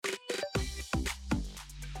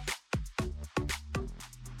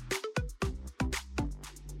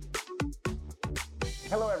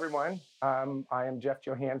Hello, everyone. I am Jeff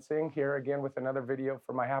Johansson here again with another video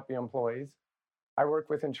for my happy employees. I work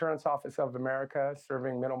with Insurance Office of America,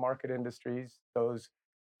 serving middle market industries, those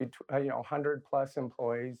 100 plus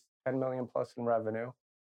employees, 10 million plus in revenue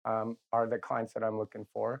are the clients that I'm looking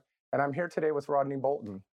for. And I'm here today with Rodney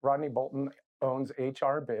Bolton. Rodney Bolton owns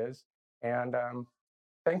HR Biz. And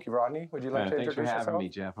thank you, Rodney. Would you like to Thanks for introduce having yourself? me,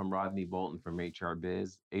 Jeff. I'm Rodney Bolton from HR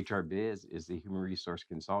Biz. HR Biz is the human resource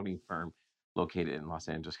consulting firm located in Los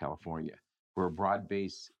Angeles, California. We're a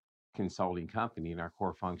broad-based consulting company, and our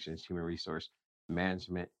core function is human resource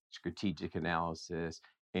management, strategic analysis,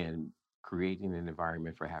 and creating an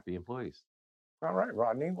environment for happy employees. All right,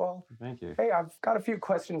 Rodney. Well, Thank you. hey, I've got a few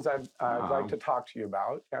questions I'd like to Um, talk to you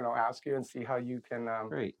about, and I'll ask you and see how you can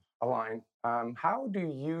Great. align. How do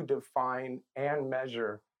you define and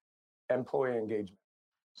measure employee engagement?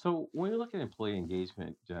 So when you look at employee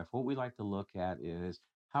engagement, Jeff, what we like to look at is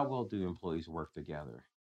how well do employees work together?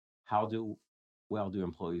 How do well do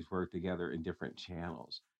employees work together in different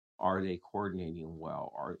channels? Are they coordinating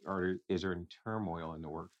well? Is there any turmoil in the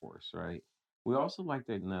workforce, right? We also like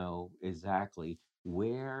to know exactly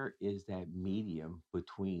where is that medium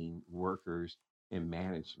between workers and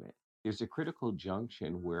management. There's a critical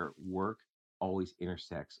junction where work always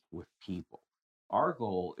intersects with people. Our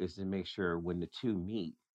goal is to make sure when the two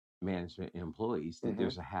meet, management and employees, that Hmm.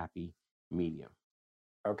 there's a happy medium.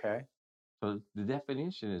 Okay. So the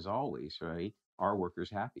definition is always, right? Are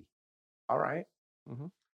workers happy? All right. Hmm.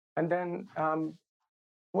 And then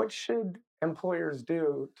what should employers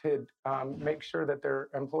do to make sure that their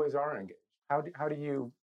employees are engaged? How do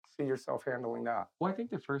you see yourself handling that? Well, I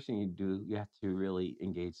think the first thing you do, you have to really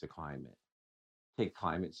engage the climate. Take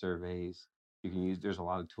climate surveys. You can use, there's a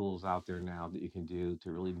lot of tools out there now that you can do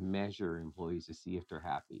to really measure employees to see if they're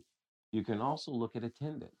happy. You can also look at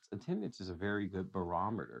attendance. Attendance is a very good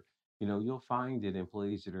barometer. You'll find that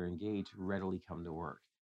employees that are engaged readily come to work.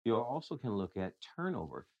 You also can look at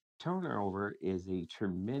turnover. Turnover is a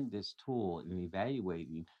tremendous tool in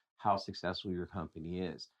evaluating how successful your company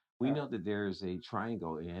is. We Uh, know that there's a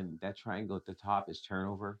triangle, and that triangle at the top is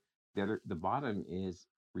turnover. The bottom is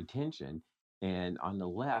retention, and on the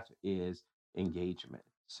left is engagement.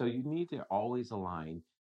 So you need to always align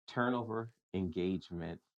turnover,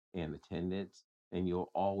 engagement, and attendance, and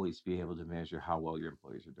you'll always be able to measure how well your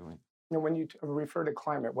employees are doing. when you refer to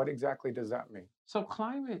climate, what exactly does that mean? So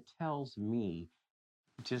climate tells me,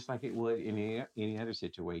 just like it would in any other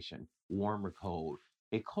situation, warm or cold.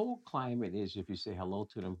 A cold climate is if you say hello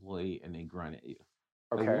to an employee and they grunt at you.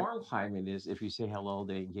 A Okay. warm climate is if you say hello,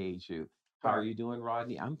 they engage you. How are Right. you doing,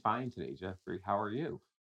 Rodney? I'm fine today, Jeffrey. How are you?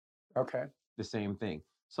 Okay. The same thing.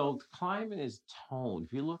 So climate is tone.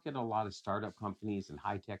 If you look at a lot of startup companies and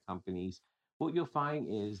high tech companies, what you'll find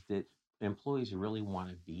is that employees really want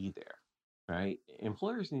to be there, right?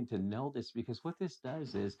 Employers need to know this because what this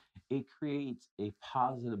does is it creates a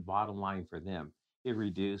positive bottom line for them. It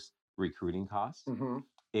reduces recruiting costs, Hmm.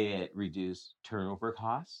 it reduces turnover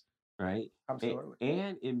costs, right? Absolutely.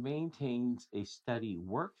 And it maintains a steady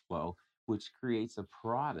workflow, which creates a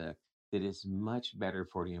product that is much better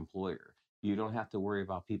for the employer. You don't have to worry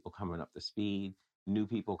about people coming up to speed, new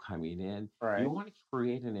people coming in. You Right. want to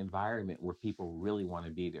create an environment where people really want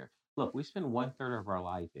to be there. Look, we spend one third of our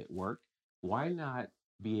life at work. Why not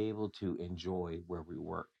be able to enjoy where we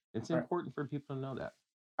work? It's Right. important for people to know that.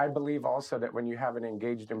 I believe also that when you have an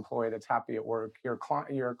engaged employee that's happy at work, your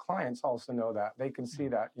clients also know that. They can see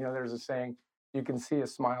that. There's a saying, you can see a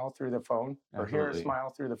smile through the phone or hear a Absolutely. smile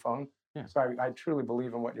through the phone. Yeah. So I truly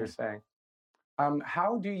believe in what you're Yeah. saying.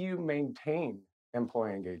 How do you maintain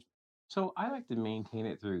employee engagement? So I like to maintain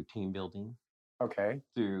it through team building, Okay.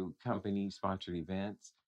 through company sponsored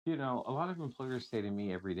events. A lot of employers say to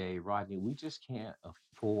me every day, Rodney, we just can't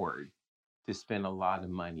afford to spend a lot of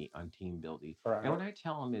money on team building. All And right. what I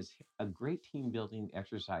tell them is a great team building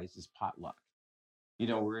exercise is potluck.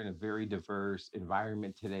 We're in a very diverse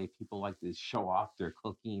environment today. People like to show off their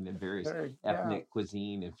cooking and various Yeah. ethnic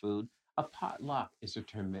cuisine and food. A potluck is a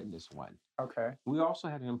tremendous one. Okay. We also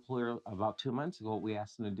had an employer about 2 months ago. What we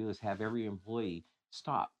asked them to do is have every employee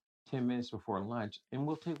stop 10 minutes before lunch and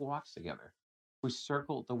we'll take walks together. We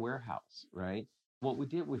circled the warehouse, right? What we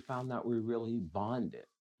did, we found out we really bonded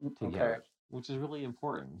Okay. together, which is really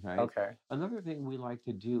important, right? Okay. Another thing we like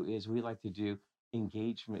to do is we like to do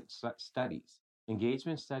studies.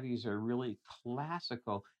 Engagement studies are a really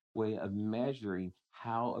classical way of measuring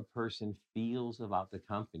how a person feels about the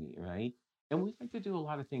company, right? And we like to do a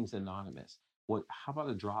lot of things anonymous. How about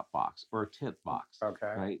a Dropbox or a tip box,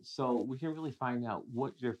 Okay. right? So we can really find out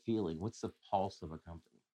what you're feeling. What's the pulse of a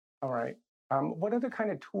company? All right. What other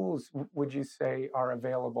kind of tools would you say are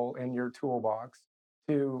available in your toolbox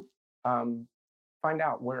to um, find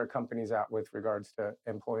out where a company's at with regards to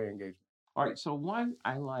employee engagement? All right. So one,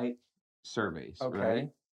 I like surveys, Okay. right?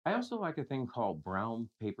 I also like a thing called brown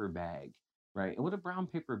paper bag, right? And what a brown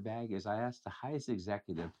paper bag is, I ask the highest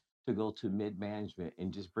executive to go to mid management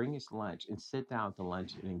and just bring his lunch and sit down to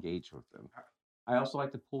lunch and engage with them. I also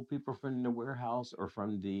like to pull people from the warehouse or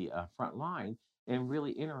from the front line and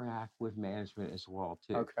really interact with management as well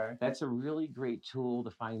too. Okay. That's a really great tool to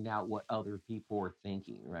find out what other people are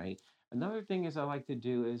thinking, right? Another thing is I like to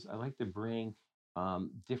do is I like to bring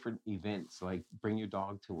different events, like bring your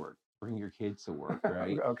dog to work, bring your kids to work,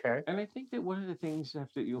 right? Okay. And I think that one of the things that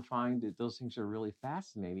you'll find that those things are really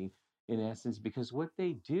fascinating in essence, because what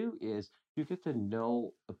they do is you get to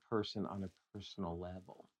know a person on a personal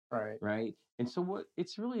level, Right. right? And so what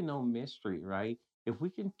it's really no mystery, right? If we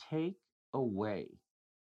can take away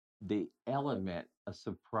the element of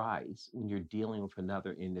surprise when you're dealing with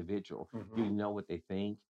another individual, you Hmm. know what they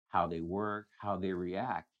think, how they work, how they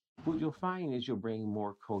react. What you'll find is you'll bring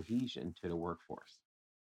more cohesion to the workforce.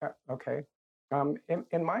 Okay.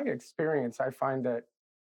 In my experience, I find that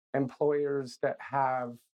employers that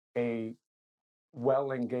have a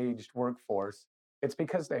well engaged workforce, it's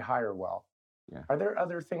because they hire well. Yeah. Are there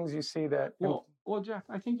other things you see that? Well, Jeff,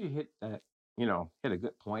 I think you hit that, hit a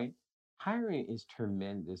good point. Hiring is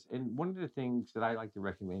tremendous. And one of the things that I like to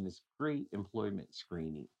recommend is great employment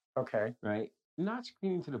screening, Okay. right? Not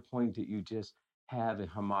screening to the point that you just have a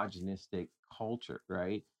homogenistic culture,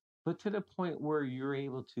 right? But to the point where you're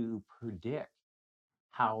able to predict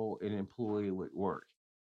how an employee would work.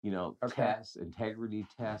 Okay. Tests, integrity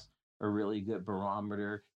tests, a really good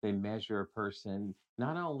barometer. They measure a person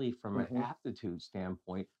not only from an Hmm. aptitude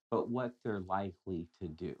standpoint, but what they're likely to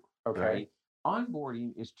do, Okay. right?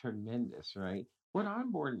 Onboarding is tremendous, right? What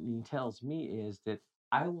onboarding tells me is that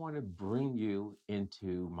I want to bring you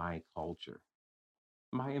into my culture,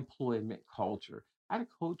 my employment culture. I had a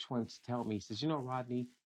coach once tell me, he says, Rodney,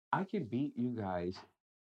 I can beat you guys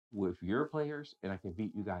with your players and I can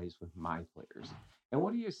beat you guys with my players. And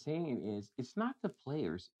what he is saying is it's not the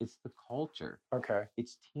players, it's the culture, Okay.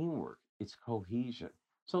 it's teamwork, it's cohesion.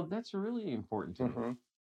 So that's really important to me. Hmm.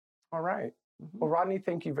 All right. Mhm. Well, Rodney,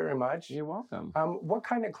 thank you very much. You're welcome. What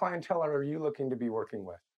kind of clientele are you looking to be working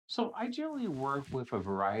with? So I generally work with a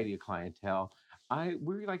variety of clientele.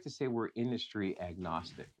 We like to say we're industry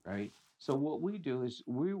agnostic, right? So what we do is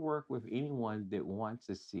we work with anyone that wants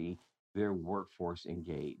to see their workforce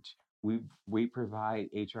engage. We provide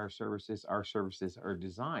HR services. Our services are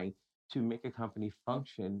designed to make a company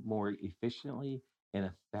function more efficiently and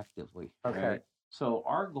effectively, Okay. right? So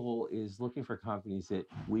our goal is looking for companies that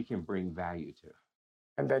we can bring value to.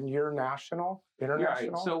 And then you're national, Yeah, right.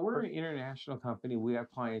 international? So we're an international company. We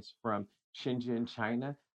have clients from Shenzhen,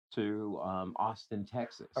 China to Austin,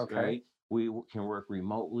 Texas, Okay. right? Can work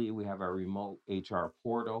remotely. We have our remote HR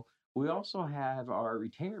portal. We also have our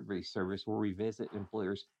retainer based service where we visit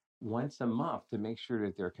employers once a month to make sure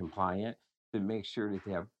that they're compliant, to make sure that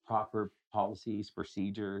they have proper policies,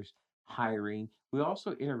 procedures, hiring. We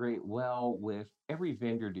also integrate well with every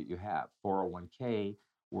vendor that you have, 401k,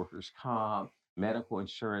 workers' comp, medical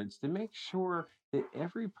insurance, to make sure that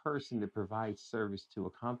every person that provides service to a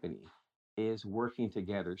company is working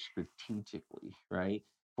together strategically, right,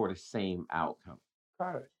 for the same outcome.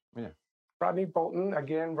 Got it. Yeah. Rodney Bolton,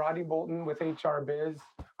 again, Rodney Bolton with HR Biz.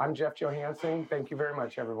 I'm Jeff Johansson. Thank you very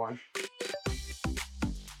much, everyone.